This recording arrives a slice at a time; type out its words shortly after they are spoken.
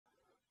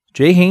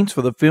Jay Haynes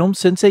for the Film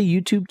Sensei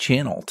YouTube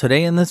channel.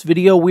 Today in this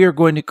video, we are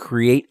going to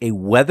create a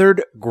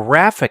weathered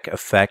graphic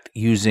effect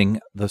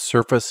using the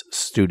Surface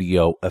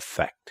Studio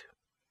effect.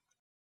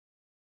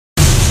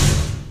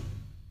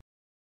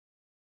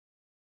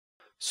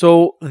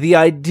 So the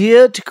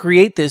idea to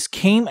create this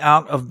came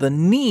out of the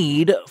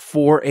need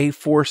for a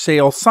for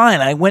sale sign.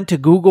 I went to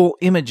Google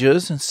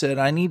Images and said,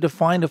 I need to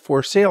find a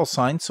for sale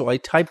sign. So I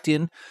typed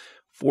in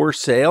for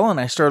sale and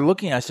I started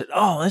looking. I said,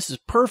 oh, this is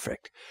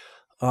perfect.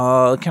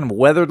 Kind of a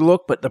weathered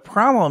look, but the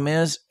problem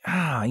is,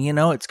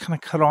 it's kind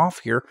of cut off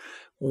here.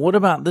 What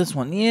about this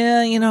one?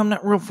 Yeah, I'm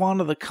not real fond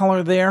of the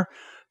color there.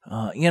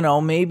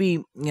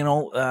 Maybe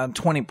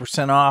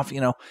 20% off.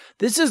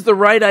 This is the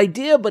right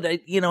idea, but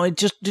it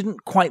just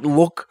didn't quite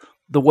look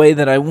the way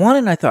that I wanted.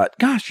 And I thought,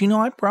 gosh,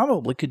 I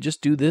probably could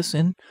just do this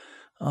in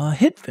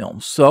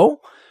HitFilm. So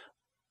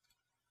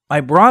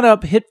I brought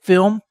up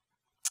HitFilm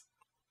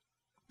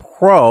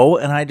Pro,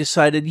 and I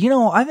decided,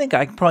 I think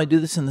I could probably do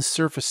this in the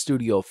Surface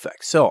Studio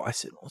effect. So I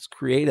said, let's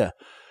create a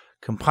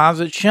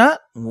composite shot.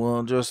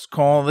 We'll just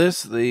call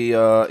this the,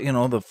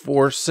 the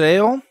for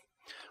sale,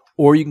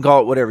 or you can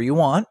call it whatever you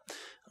want.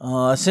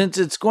 Since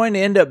it's going to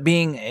end up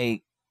being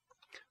a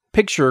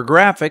picture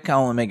graphic,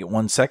 I'll only make it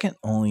 1 second.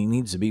 Only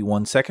needs to be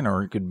 1 second,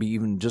 or it could be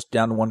even just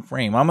down to one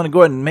frame. I'm going to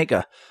go ahead and make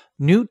a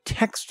new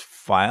text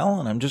file,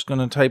 and I'm just going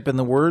to type in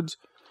the words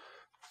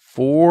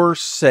for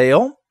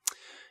sale.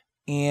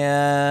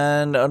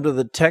 And under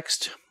the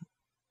text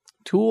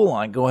tool,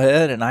 I go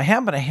ahead and I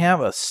happen to have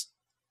a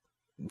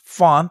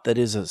font that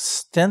is a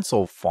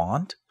stencil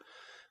font.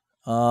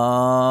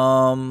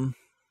 Let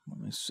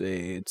me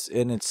see, it's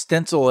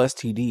stencil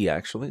STD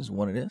actually is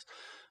what it is.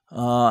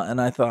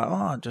 And I thought,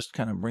 I'll just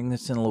kind of bring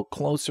this in a little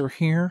closer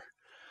here,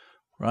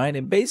 right?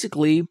 And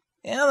basically,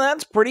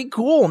 that's pretty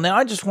cool. Now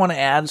I just want to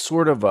add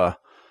sort of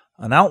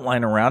an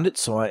outline around it,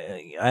 so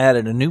I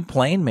added a new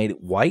plane, made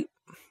it white.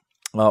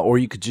 Or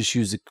you could just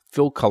use a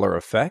fill color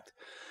effect.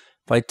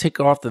 If I take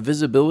off the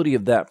visibility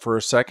of that for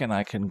a second,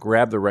 I can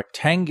grab the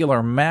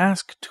rectangular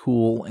mask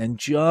tool and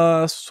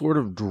just sort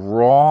of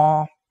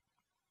draw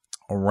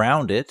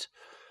around it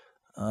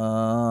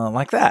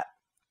like that,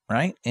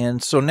 right?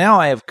 And so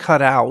now I have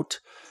cut out,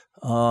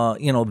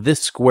 this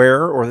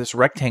square or this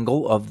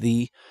rectangle of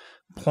the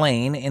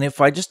plane. And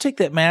if I just take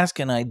that mask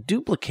and I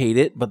duplicate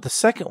it, but the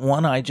second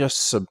one, I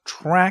just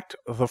subtract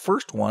the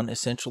first one,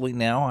 essentially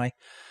now I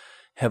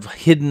have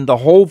hidden the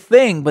whole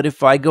thing. But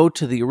if I go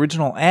to the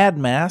original add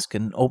mask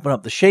and open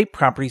up the shape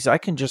properties, I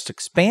can just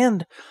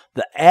expand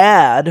the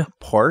add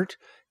part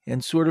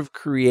and sort of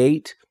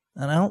create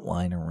an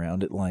outline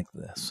around it like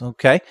this.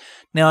 Okay.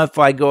 Now, if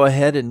I go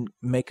ahead and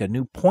make a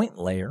new point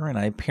layer and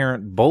I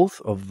parent both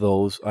of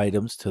those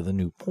items to the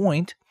new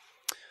point,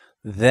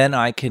 then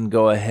I can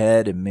go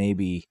ahead and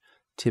maybe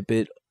tip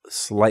it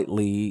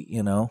slightly,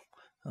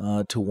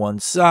 to one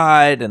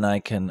side, and I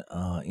can,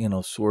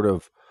 sort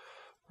of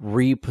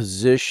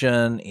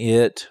reposition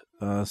it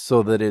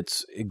so that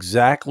it's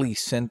exactly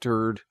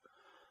centered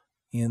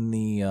in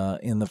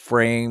the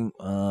frame.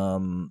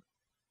 And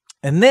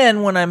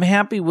then when I'm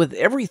happy with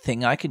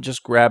everything, I can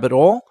just grab it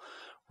all,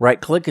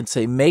 right click and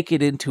say make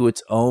it into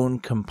its own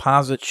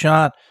composite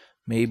shot.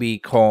 Maybe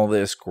call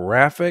this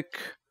graphic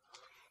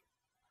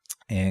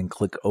and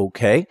click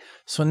OK.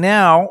 So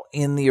now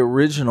in the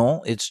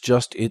original, it's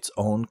just its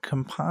own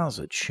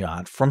composite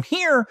shot. From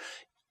here,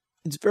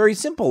 it's very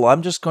simple.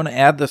 I'm just going to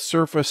add the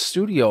Surface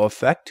Studio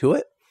effect to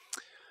it.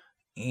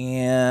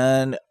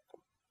 And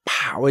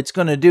pow, it's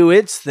going to do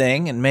its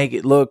thing and make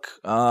it look,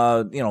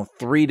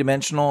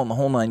 three-dimensional and the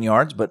whole 9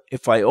 yards. But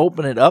if I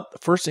open it up, the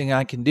first thing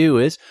I can do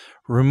is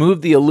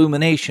remove the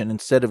illumination.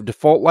 Instead of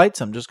default lights,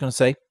 I'm just going to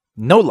say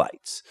no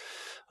lights.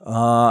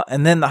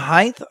 And then the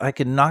height, I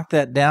can knock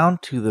that down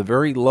to the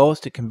very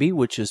lowest it can be,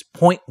 which is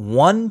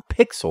 0.1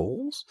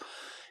 pixels.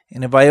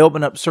 And if I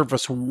open up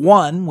Surface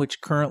 1, which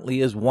currently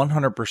is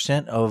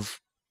 100% of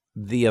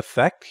the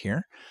effect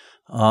here,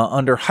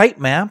 under Height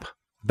Map,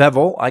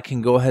 Bevel, I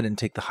can go ahead and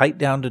take the height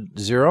down to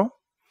 0,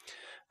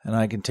 and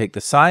I can take the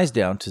size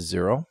down to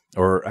 0,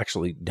 or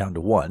actually down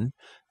to 1,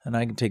 and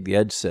I can take the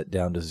edge set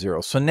down to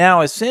 0. So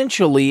now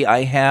essentially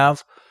I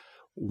have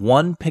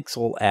 1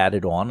 pixel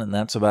added on, and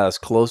that's about as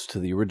close to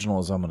the original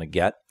as I'm going to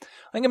get.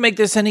 I can make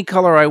this any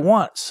color I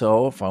want.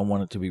 So if I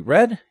want it to be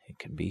red, it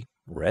can be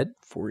red,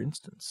 for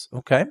instance.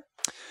 Okay.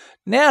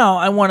 Now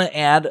I want to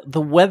add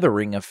the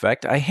weathering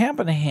effect. I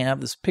happen to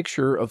have this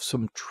picture of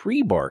some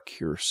tree bark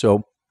here.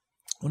 So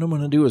what I'm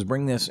going to do is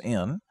bring this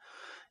in,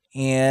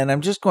 and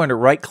I'm just going to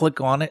right click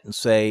on it and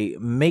say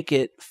make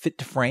it fit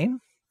to frame.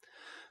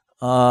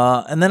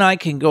 And then I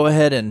can go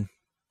ahead and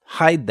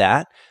hide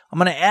that. I'm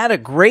going to add a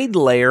grade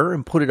layer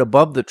and put it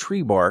above the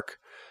tree bark.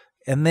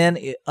 And then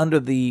under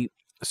the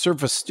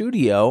Surface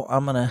Studio,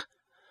 I'm going to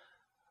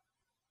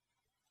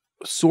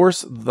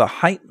source the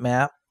height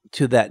map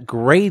to that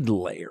grade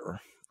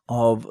layer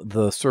of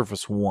the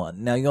Surface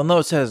 1. Now you'll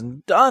notice it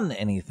hasn't done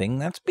anything.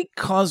 That's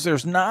because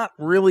there's not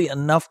really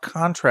enough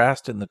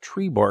contrast in the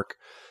tree bark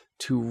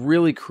to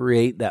really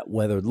create that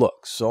weathered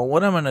look. So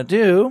what I'm going to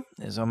do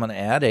is I'm going to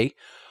add a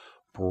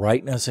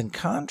brightness and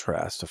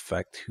contrast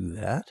effect to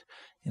that.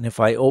 And if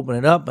I open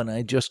it up and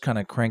I just kind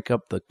of crank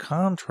up the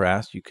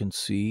contrast, you can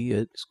see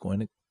it's going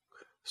to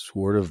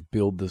sort of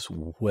build this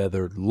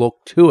weathered look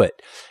to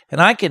it.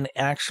 And I can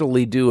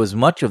actually do as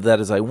much of that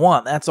as I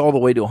want. That's all the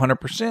way to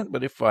 100%.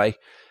 But if I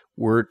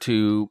were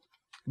to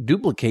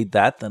duplicate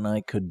that, then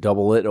I could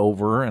double it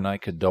over and I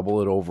could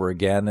double it over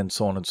again and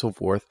so on and so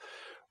forth.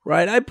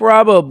 Right, I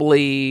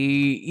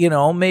probably,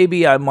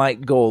 maybe I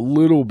might go a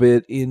little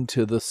bit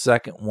into the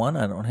second one.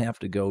 I don't have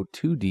to go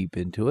too deep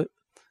into it.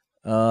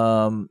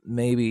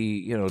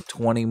 Maybe,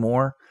 20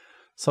 more.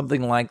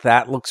 Something like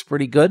that looks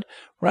pretty good,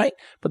 right?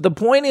 But the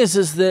point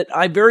is that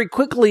I very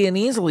quickly and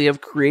easily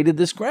have created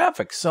this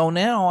graphic. So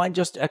now I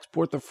just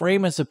export the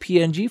frame as a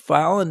PNG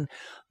file, and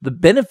the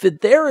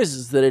benefit there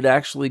is that it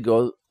actually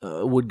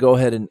would go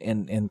ahead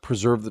and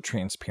preserve the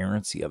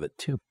transparency of it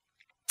too.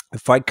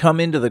 If I come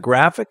into the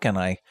graphic and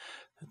I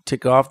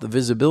tick off the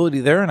visibility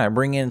there and I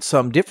bring in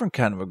some different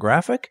kind of a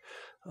graphic,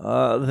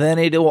 then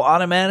it will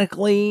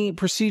automatically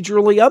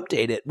procedurally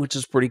update it, which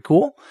is pretty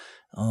cool.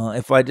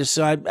 If I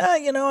decide,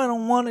 I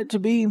don't want it to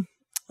be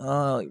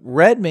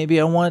red,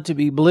 maybe I want it to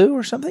be blue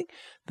or something,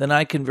 then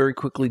I can very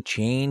quickly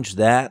change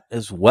that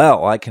as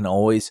well. I can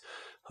always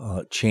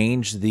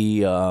change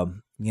the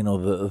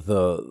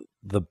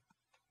the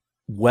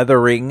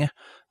weathering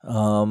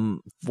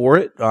for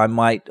it. I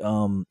might,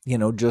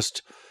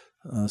 just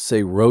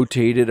say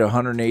rotate it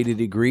 180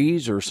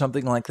 degrees or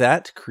something like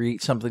that to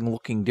create something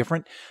looking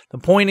different. The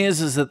point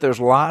is that there's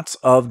lots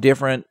of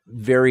different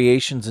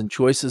variations and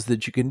choices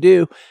that you can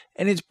do,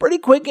 and it's pretty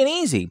quick and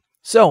easy.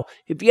 So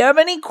if you have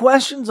any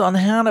questions on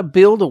how to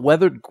build a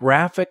weathered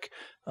graphic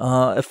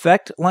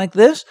effect like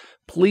this,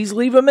 please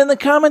leave them in the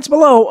comments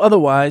below.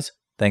 Otherwise,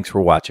 thanks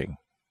for watching.